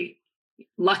very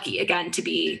lucky again to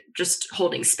be just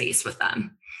holding space with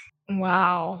them.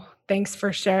 Wow. Thanks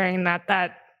for sharing that.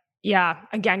 That,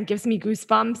 again, gives me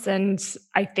goosebumps. And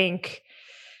I think,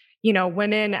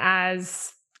 women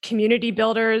as community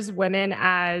builders, women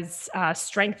as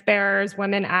strength bearers,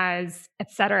 women as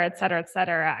et cetera, et cetera, et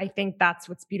cetera. I think that's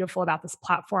what's beautiful about this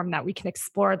platform, that we can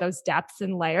explore those depths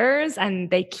and layers, and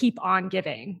they keep on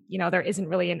giving. There isn't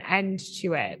really an end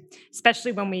to it,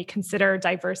 especially when we consider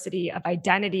diversity of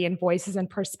identity and voices and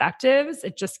perspectives.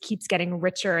 It just keeps getting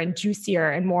richer and juicier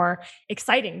and more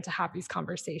exciting to have these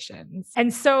conversations.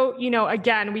 And so,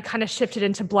 again, we kind of shifted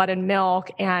into Blood and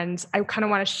Milk, and I kind of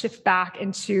want to shift back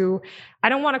into, I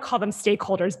don't want to call them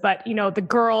stakeholders, but, the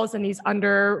girls in these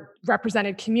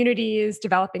underrepresented communities,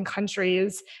 developing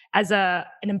countries, as an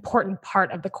important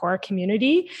part of the core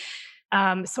community.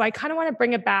 So I kind of want to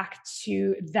bring it back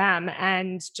to them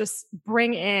and just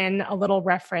bring in a little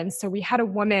reference. So we had a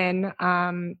woman,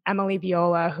 Emily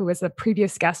Viola, who was a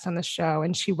previous guest on the show,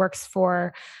 and she works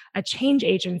for a change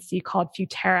agency called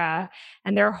Futera.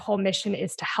 And their whole mission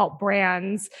is to help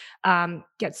brands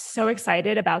get so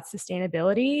excited about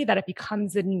sustainability that it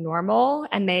becomes the new normal,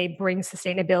 and they bring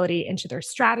sustainability into their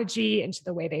strategy, into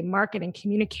the way they market and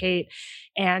communicate.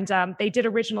 And they did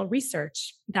original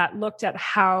research that looked at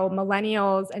how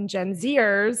millennials and Gen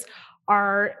Zers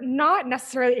are not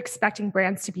necessarily expecting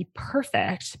brands to be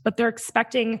perfect, but they're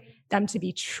expecting them to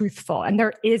be truthful. And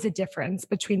there is a difference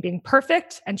between being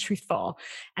perfect and truthful.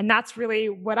 And that's really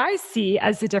what I see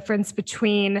as the difference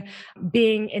between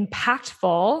being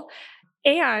impactful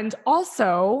and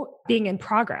also being in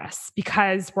progress,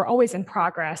 because we're always in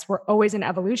progress. We're always in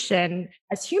evolution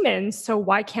as humans. So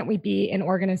why can't we be in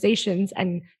organizations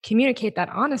and communicate that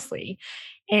honestly?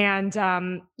 And,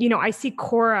 I see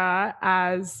Cora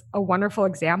as a wonderful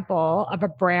example of a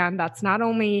brand that's not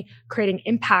only creating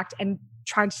impact and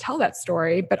trying to tell that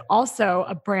story, but also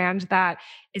a brand that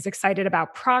is excited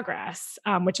about progress,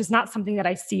 which is not something that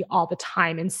I see all the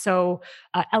time and so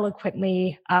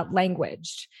eloquently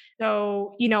languaged.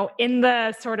 So, in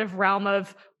the sort of realm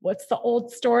of what's the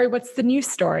old story, what's the new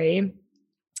story,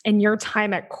 in your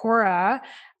time at Cora,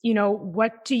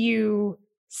 what do you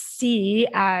see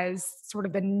as sort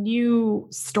of the new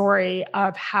story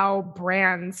of how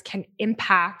brands can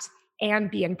impact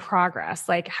and be in progress?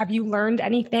 Like, have you learned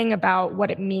anything about what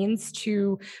it means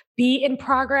to be in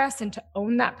progress and to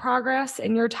own that progress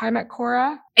in your time at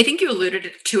Cora? I think you alluded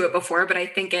to it before, but I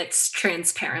think it's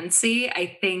transparency.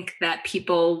 I think that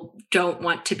people don't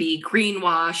want to be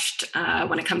greenwashed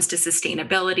when it comes to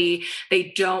sustainability.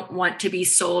 They don't want to be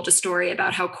sold a story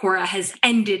about how Cora has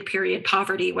ended period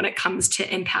poverty when it comes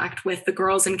to impact with the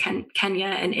girls in Kenya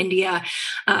and India.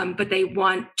 But they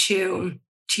want to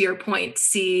your point,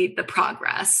 see the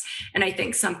progress. And I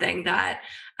think something that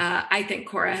I think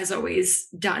Cora has always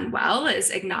done well is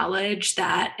acknowledge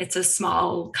that it's a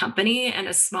small company and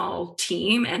a small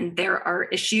team, and there are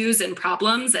issues and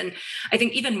problems. And I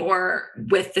think even more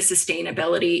with the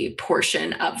sustainability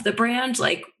portion of the brand,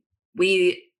 like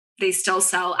they still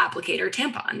sell applicator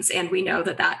tampons, and we know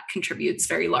that that contributes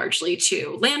very largely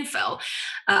to landfill.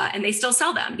 And they still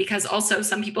sell them because also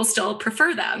some people still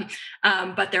prefer them,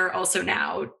 but there are also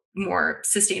now more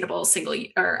sustainable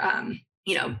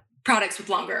products with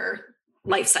longer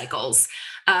life cycles.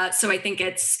 So I think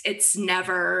it's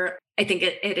never. I think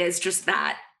it is just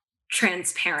that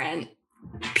transparent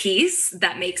piece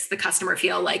that makes the customer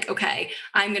feel like, okay,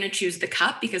 I'm going to choose the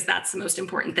cup because that's the most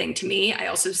important thing to me. I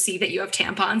also see that you have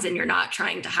tampons and you're not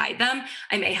trying to hide them.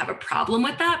 I may have a problem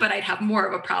with that, but I'd have more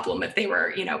of a problem if they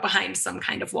were, behind some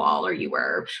kind of wall, or you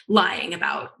were lying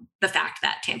about the fact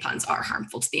that tampons are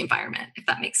harmful to the environment, if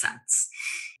that makes sense.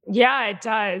 Yeah, it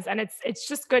does. And it's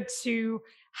just good to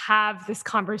have this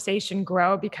conversation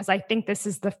grow, because I think this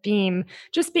is the theme,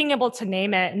 just being able to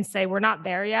name it and say, we're not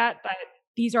there yet, but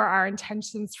these are our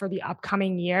intentions for the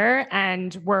upcoming year,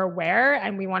 and we're aware,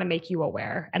 and we want to make you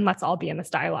aware, and let's all be in this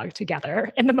dialogue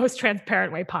together in the most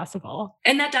transparent way possible.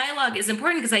 And that dialogue is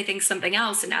important because I think something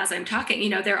else, and as I'm talking,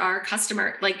 there are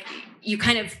you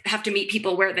kind of have to meet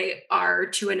people where they are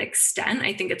to an extent.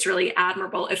 I think it's really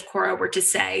admirable if Cora were to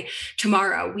say,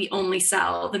 tomorrow we only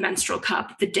sell the menstrual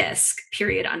cup, the disc,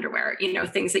 period underwear,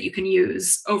 things that you can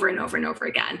use over and over and over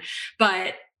again.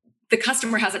 But the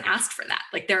customer hasn't asked for that.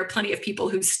 Like, there are plenty of people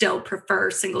who still prefer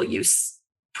single-use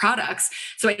products.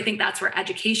 So I think that's where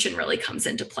education really comes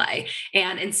into play.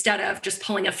 And instead of just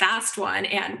pulling a fast one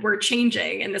and we're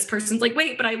changing, and this person's like,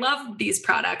 wait, but I love these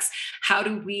products. How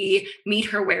do we meet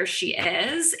her where she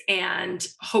is and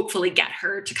hopefully get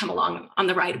her to come along on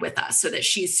the ride with us so that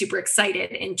she's super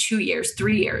excited in 2 years,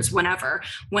 3 years, when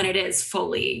it is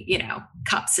fully,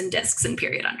 cups and discs and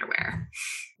period underwear.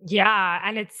 Yeah.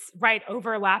 And it's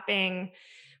overlapping.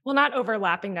 Well, not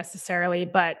overlapping necessarily,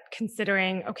 but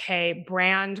considering, okay,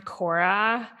 brand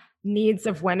Cora, needs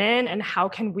of women, and how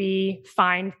can we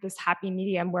find this happy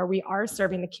medium where we are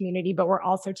serving the community, but we're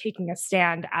also taking a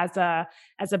stand as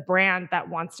a brand that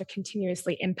wants to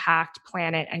continuously impact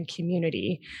planet and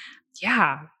community.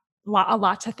 Yeah. A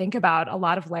lot to think about, a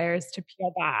lot of layers to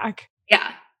peel back.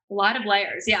 Yeah. A lot of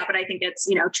layers. Yeah. But I think it's,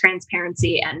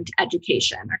 transparency and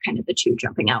education are kind of the two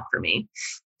jumping out for me.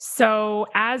 So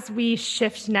as we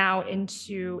shift now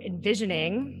into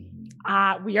envisioning,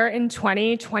 we are in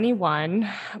 2021.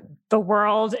 The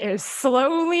world is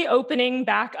slowly opening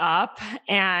back up.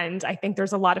 And I think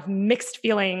there's a lot of mixed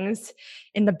feelings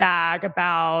in the bag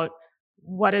about,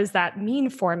 what does that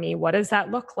mean for me? What does that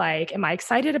look like? Am I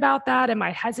excited about that? Am I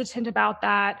hesitant about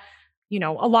that?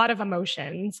 a lot of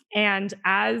emotions. And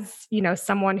as,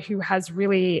 someone who has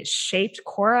really shaped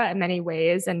Cora in many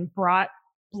ways and brought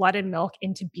Blood and Milk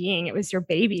into being, it was your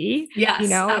baby.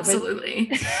 Yes,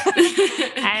 absolutely.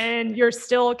 And you're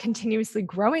still continuously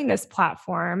growing this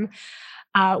platform.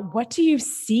 What do you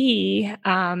see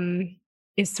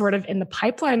is sort of in the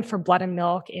pipeline for Blood and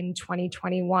Milk in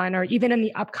 2021 or even in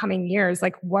the upcoming years?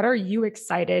 Like, what are you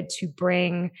excited to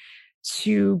bring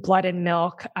to Blood and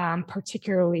Milk,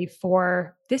 particularly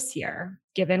for this year,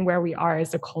 given where we are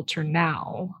as a culture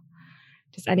now?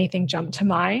 Does anything jump to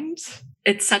mind?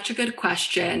 It's such a good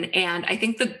question. And I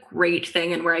think the great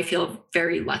thing and where I feel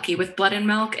very lucky with Blood and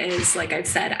Milk is, like I've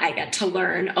said, I get to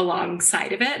learn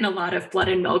alongside of it. And a lot of Blood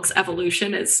and Milk's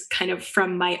evolution is kind of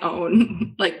from my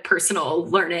own like personal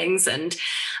learnings. And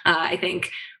I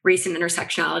think race and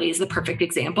intersectionality is the perfect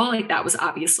example. Like that was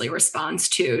obviously a response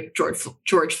to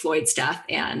George Floyd's death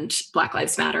and Black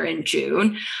Lives Matter in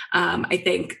June. I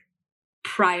think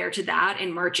prior to that,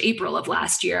 in March, April of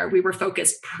last year, we were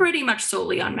focused pretty much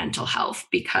solely on mental health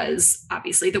because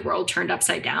obviously the world turned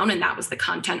upside down and that was the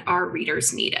content our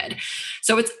readers needed.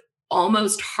 So it's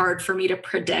almost hard for me to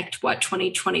predict what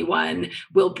 2021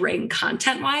 will bring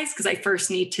content-wise because I first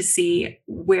need to see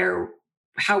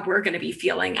how we're going to be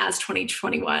feeling as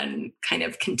 2021 kind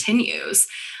of continues.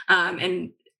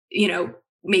 And,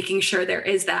 making sure there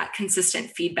is that consistent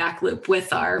feedback loop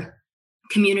with our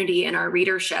community and our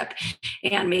readership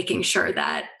and making sure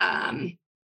that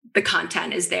the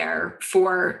content is there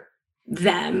for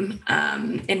them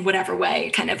in whatever way,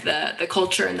 kind of the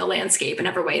culture and the landscape in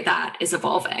every way that is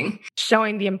evolving.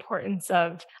 Showing the importance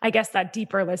of, I guess, that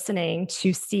deeper listening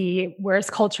to see where's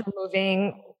culture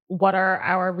moving, what are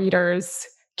our readers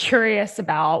curious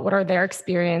about, what are their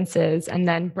experiences, and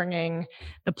then bringing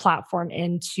the platform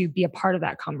in to be a part of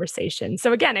that conversation.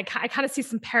 So again, I kind of see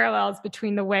some parallels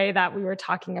between the way that we were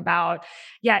talking about,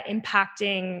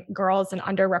 impacting girls and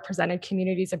underrepresented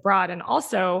communities abroad, and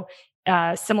also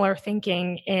similar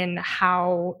thinking in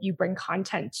how you bring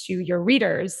content to your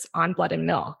readers on Blood and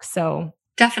Milk. So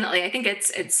definitely, I think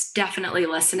it's definitely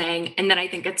listening. And then I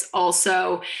think it's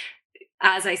also,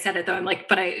 as I said it though, I'm like,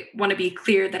 but I want to be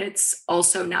clear that it's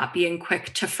also not being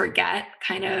quick to forget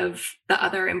kind of the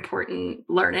other important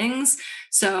learnings.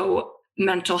 So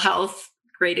mental health,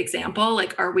 great example.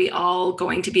 Like, are we all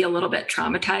going to be a little bit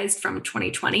traumatized from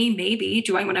 2020? Maybe.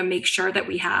 Do I want to make sure that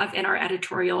we have in our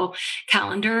editorial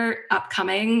calendar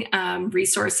upcoming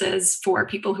resources for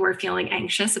people who are feeling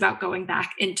anxious about going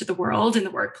back into the world, in the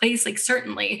workplace? Like,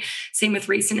 certainly. Same with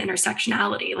race and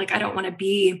intersectionality. Like, I don't want to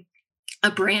be a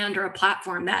brand or a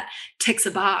platform that ticks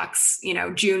a box,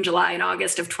 June, July, and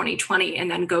August of 2020,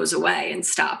 and then goes away and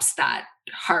stops that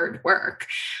hard work.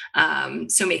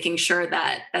 So making sure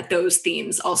that those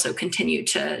themes also continue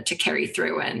to carry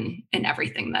through in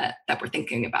everything that we're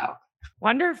thinking about.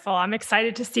 Wonderful. I'm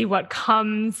excited to see what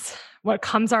comes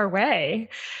our way.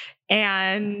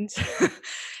 And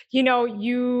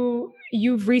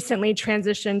you've recently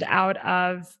transitioned out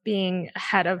of being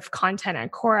head of content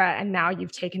at Cora, and now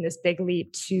you've taken this big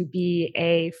leap to be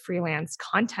a freelance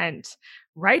content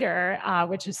writer,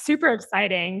 which is super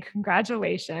exciting.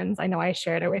 Congratulations. I know I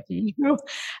shared it with you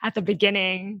at the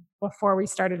beginning before we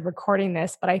started recording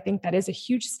this, but I think that is a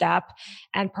huge step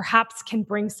and perhaps can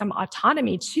bring some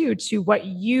autonomy too to what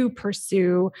you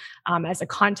pursue as a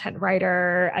content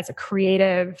writer, as a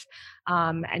creative,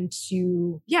 and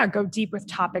to go deep with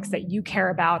topics that you care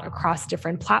about across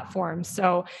different platforms.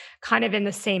 So kind of in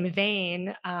the same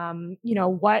vein,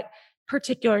 what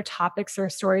particular topics or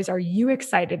stories are you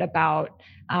excited about?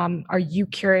 Are you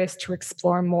curious to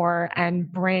explore more and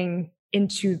bring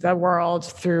into the world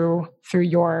through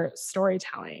your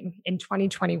storytelling in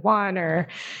 2021 or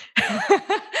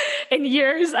in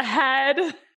years ahead?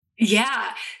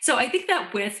 Yeah. So I think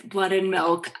that with Blood and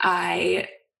Milk,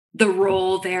 the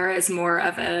role there is more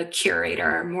of a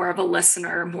curator, more of a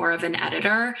listener, more of an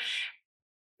editor.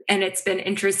 And it's been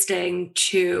interesting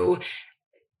to,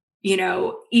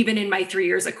 even in my 3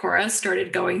 years at Cora,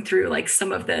 started going through like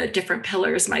some of the different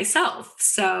pillars myself.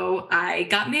 So I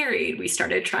got married. We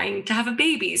started trying to have a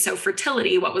baby. So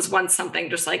fertility, what was once something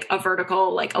just like a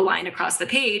vertical, like a line across the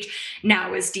page,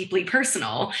 now is deeply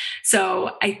personal.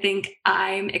 So I think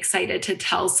I'm excited to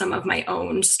tell some of my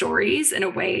own stories in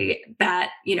a way that,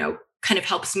 kind of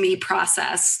helps me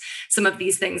process some of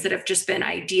these things that have just been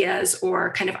ideas,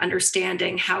 or kind of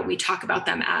understanding how we talk about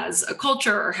them as a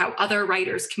culture or how other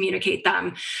writers communicate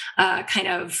them, kind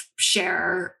of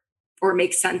share or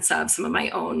make sense of some of my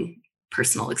own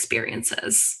personal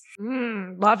experiences.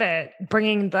 Love it.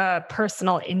 Bringing the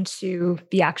personal into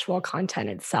the actual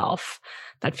content itself.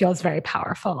 That feels very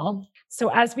powerful. So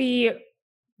as we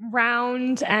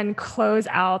round and close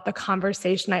out the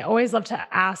conversation, I always love to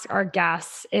ask our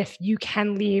guests if you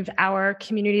can leave our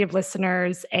community of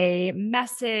listeners a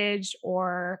message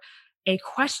or a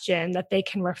question that they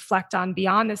can reflect on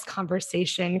beyond this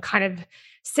conversation, kind of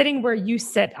sitting where you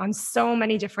sit on so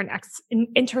many different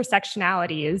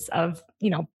intersectionalities of,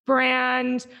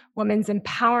 brand, women's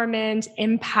empowerment,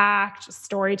 impact,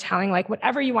 storytelling, like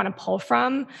whatever you want to pull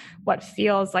from, what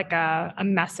feels like a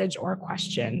message or a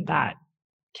question that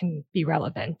can be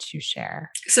relevant to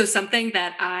share. So something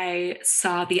that I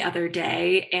saw the other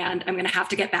day, and I'm going to have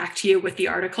to get back to you with the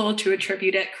article to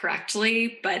attribute it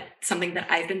correctly, but something that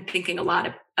I've been thinking a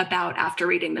lot about after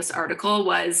reading this article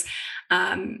was,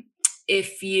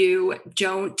 if you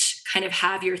don't kind of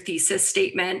have your thesis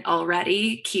statement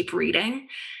already, keep reading.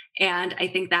 And I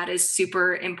think that is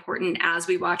super important as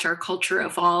we watch our culture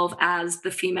evolve, as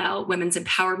the female women's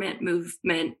empowerment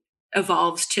movement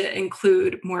evolves to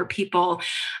include more people.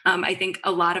 I think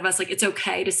a lot of us, like, it's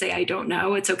okay to say, I don't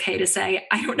know. It's okay to say,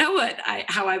 I don't know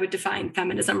how I would define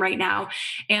feminism right now.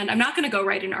 And I'm not going to go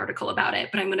write an article about it,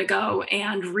 but I'm going to go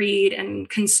and read and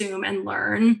consume and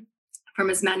learn from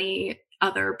as many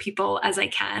other people as I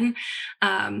can.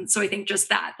 So I think just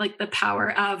that, like the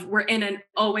power of, we're in an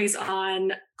always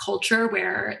on culture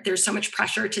where there's so much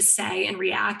pressure to say and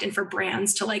react, and for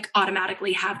brands to like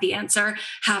automatically have the answer,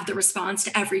 have the response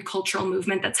to every cultural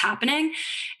movement that's happening.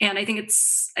 And I think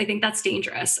that's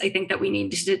dangerous. I think that we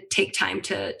need to take time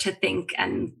to think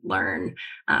and learn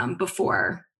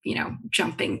before,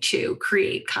 jumping to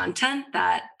create content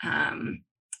that,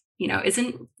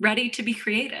 isn't ready to be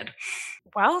created.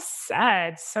 Well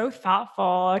said. So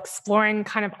thoughtful, exploring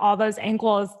kind of all those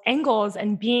angles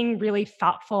and being really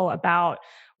thoughtful about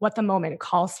what the moment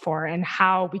calls for and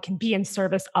how we can be in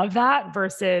service of that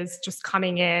versus just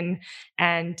coming in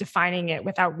and defining it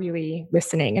without really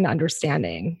listening and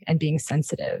understanding and being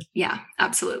sensitive. Yeah,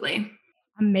 absolutely.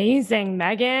 Amazing,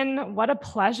 Megan. What a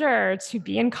pleasure to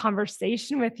be in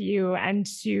conversation with you and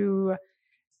to,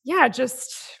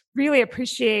 just really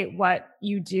appreciate what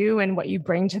you do and what you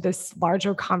bring to this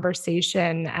larger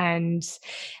conversation. And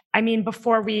I mean,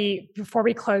 before we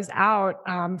close out,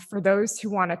 for those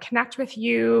who want to connect with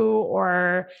you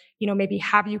or, maybe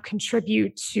have you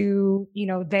contribute to,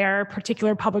 their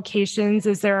particular publications,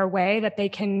 is there a way that they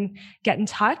can get in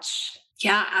touch?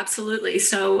 Yeah, absolutely.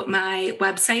 So my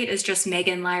website is just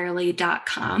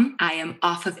meganlierley.com. I am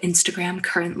off of Instagram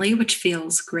currently, which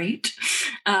feels great.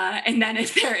 And then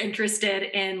if they're interested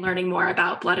in learning more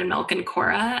about Blood and Milk and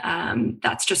Cora,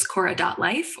 that's just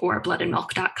cora.life or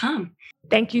bloodandmilk.com.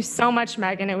 Thank you so much,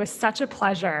 Megan. It was such a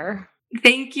pleasure.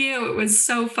 Thank you. It was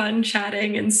so fun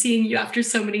chatting and seeing you after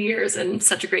so many years, and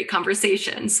such a great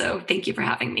conversation. So thank you for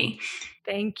having me.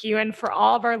 Thank you. And for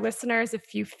all of our listeners,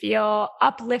 if you feel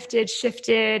uplifted,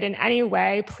 shifted in any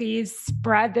way, please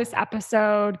spread this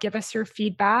episode. Give us your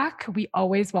feedback. We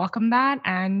always welcome that.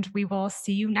 And we will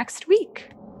see you next week.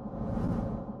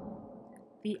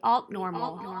 The Alt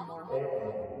Normal.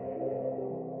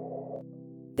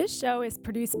 This show is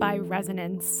produced by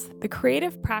Resonance, the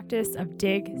creative practice of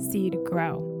dig, seed,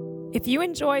 grow. If you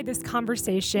enjoyed this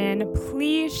conversation,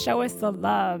 please show us the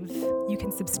love. You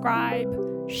can subscribe,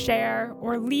 share,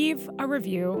 or leave a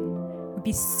review. We'd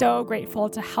be so grateful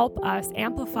to help us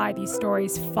amplify these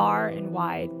stories far and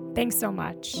wide. Thanks so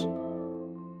much.